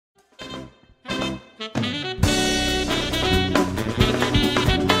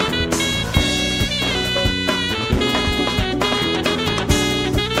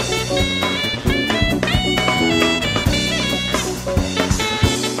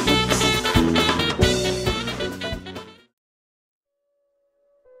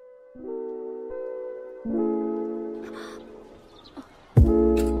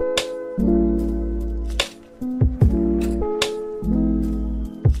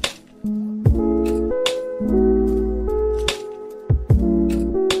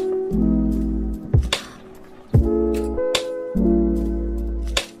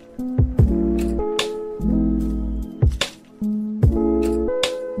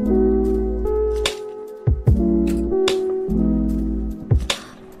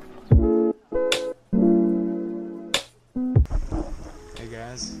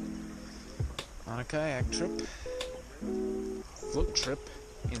On a kayak trip, float trip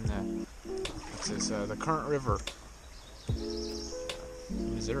in the Current River,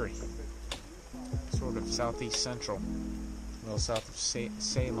 Missouri, sort of southeast central, a little south of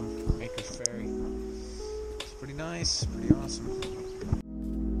Salem, Acres Ferry. It's pretty nice, pretty awesome.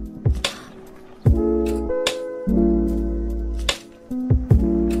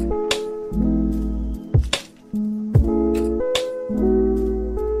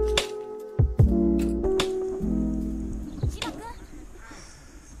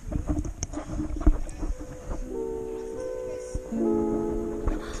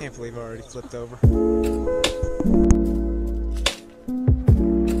 Can't believe I already flipped over.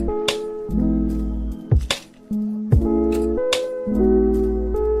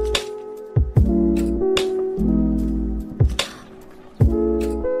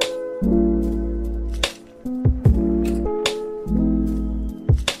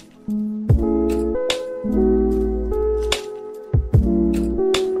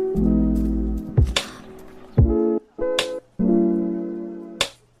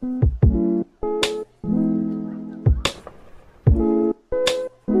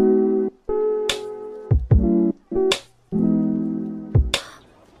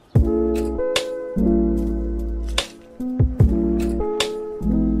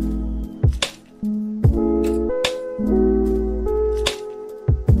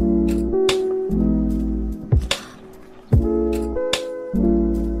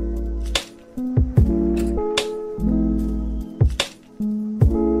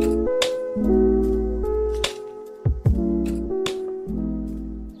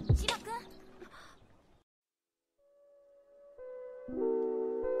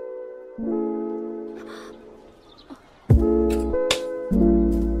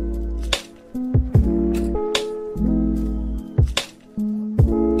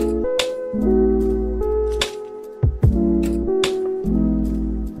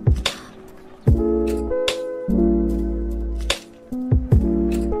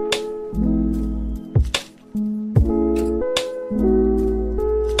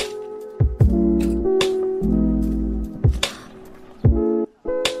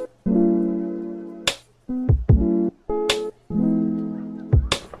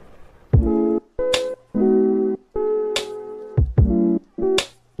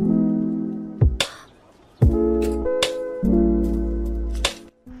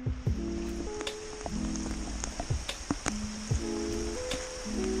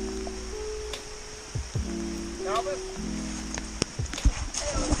 Elvis?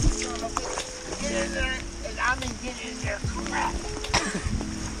 Get in there, and I mean get in there, crap.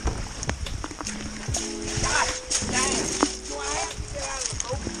 God damn. Do I have to get out of the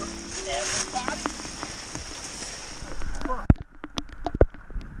boat for everybody?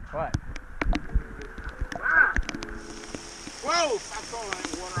 What? Wow. Whoa! That's all right.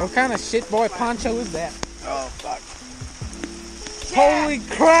 What kind of shit boy poncho is that? Oh, fuck. Holy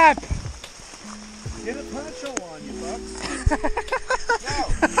crap! Get a poncho on, you bucks. No.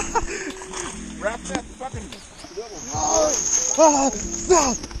 Wrap that fucking little...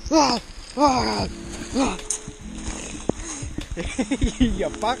 You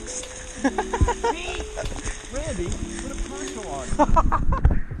fucks. Me? Randy, put a poncho on.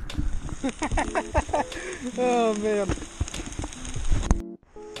 Oh, man.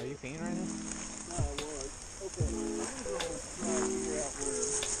 Are you peeing right now? No, I was. Okay. I'm going to go try to figure out where...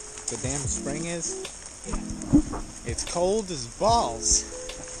 The damn spring is? It's cold as balls.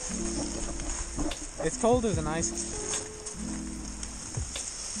 It's cold as an ice.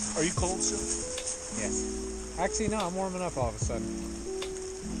 Are you cold, sir? Yes. Actually, no, I'm warming up all of a sudden.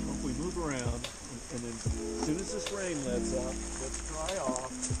 Well, if we move around, and then as soon as this rain lets up, let's dry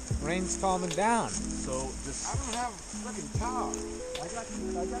off. Rain's calming down. So just... I don't have a freaking towel. I got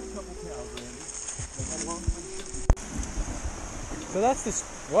a couple towels, Randy. So that's this.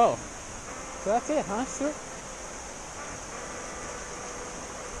 Whoa. So that's it, huh, Stuart?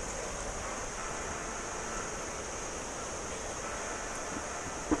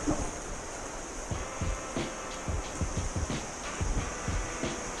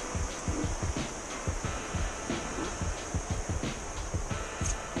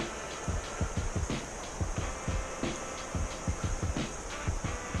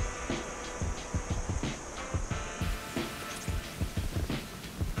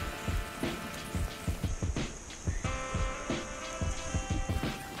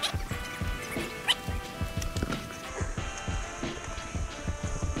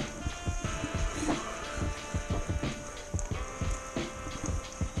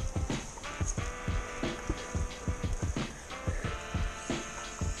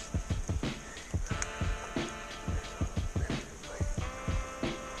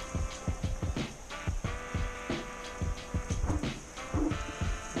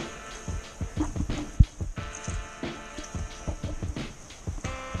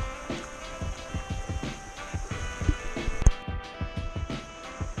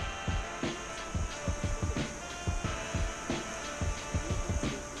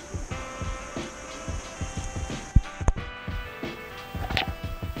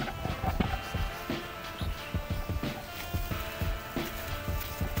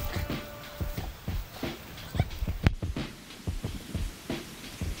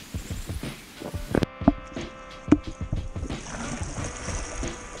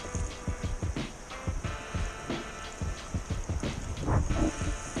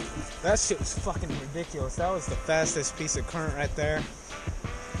 That shit was fucking ridiculous. That was the fastest piece of current right there.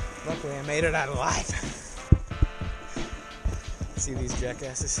 Luckily, I made it out alive. See these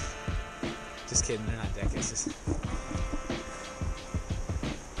jackasses? Just kidding, they're not jackasses.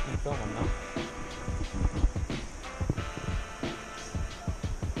 I'm filming them though.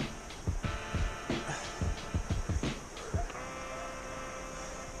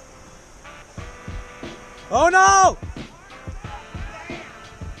 Oh no!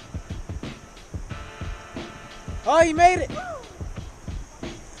 Oh, you made it!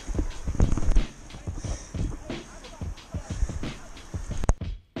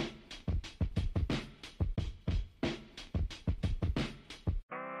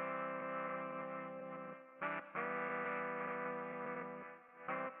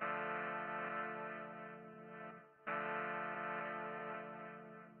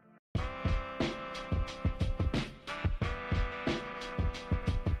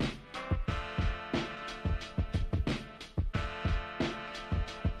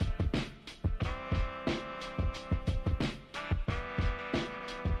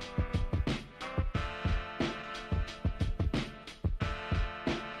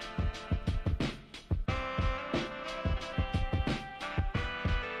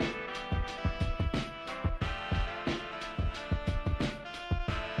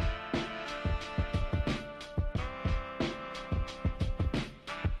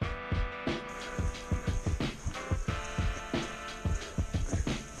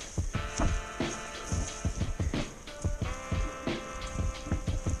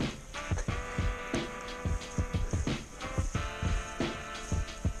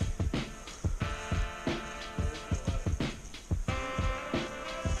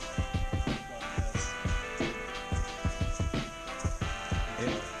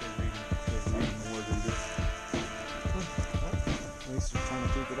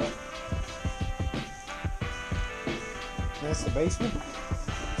 That's the basement? The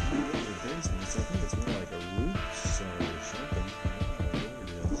basement. I think it's more like a root cell or something. I don't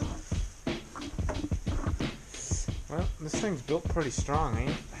know what it is. Well, this thing's built pretty strong, ain't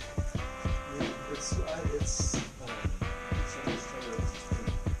it? Yeah, it's so much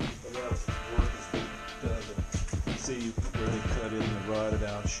a lot of work has been done to see where they cut in the rotted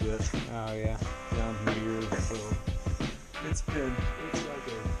out shit Oh, yeah. down here. So it's like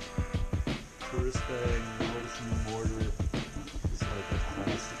a tourist bag, motion mortar. It's like a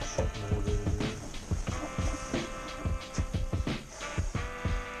plastic shit mortar in there.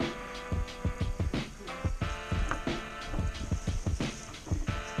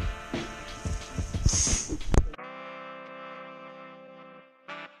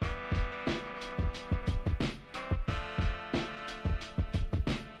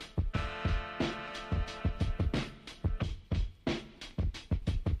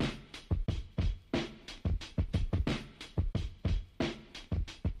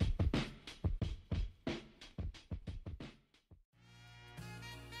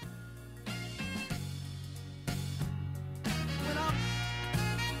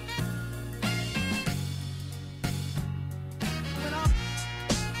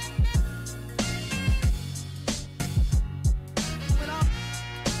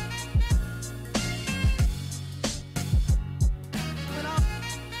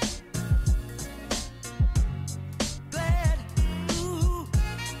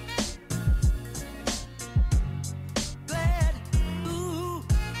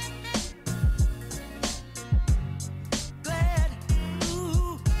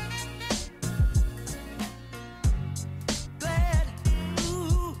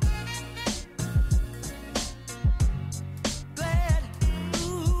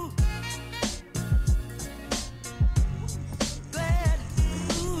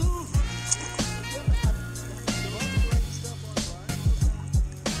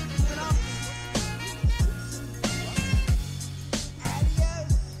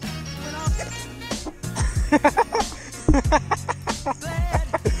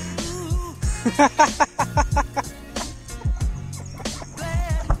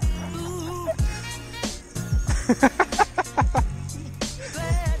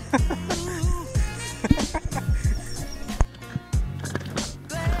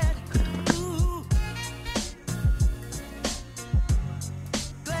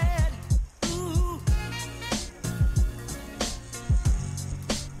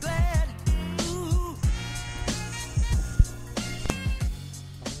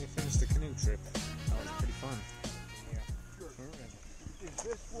 Trip. That was pretty fun. Yeah. Is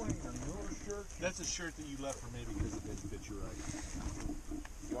this one of your newer shirts? That's a shirt that you left for me because it didn't fit you right.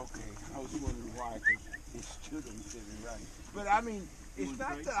 Okay, I was wondering why, because it shouldn't fit it right. But I mean, it's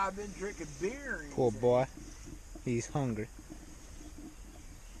not that I've been drinking beer or anything. Poor boy. He's hungry.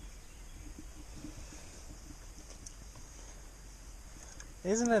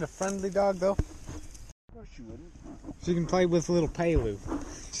 Isn't it a friendly dog, though? No, she wouldn't. She can play with little Palu.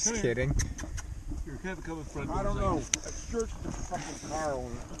 Just kidding. Here, have a couple of friends. I don't know. It searched the fucking car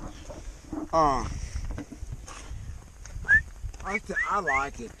on it. I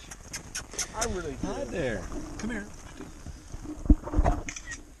like it. I really do. Hi there. Come here.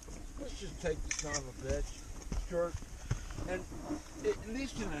 Let's just take the son of a bitch shirt. And at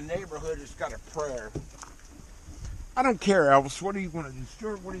least in the neighborhood, it's got a prayer. I don't care, Elvis. What do you want to do?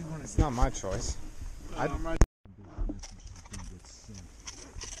 Stuart, what do you want to It's do? not my choice.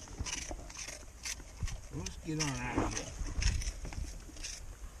 Let's get on out of here.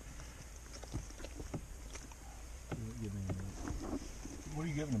 What are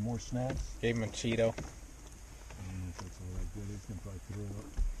you giving him? More snacks? Gave him a Cheeto. I don't know if that's all that good. He's going to probably throw up.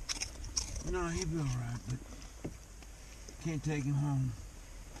 No, he'll be all right, but can't take him home.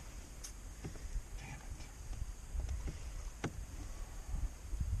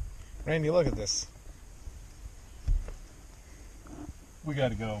 Randy, look at this. We got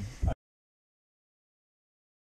to go.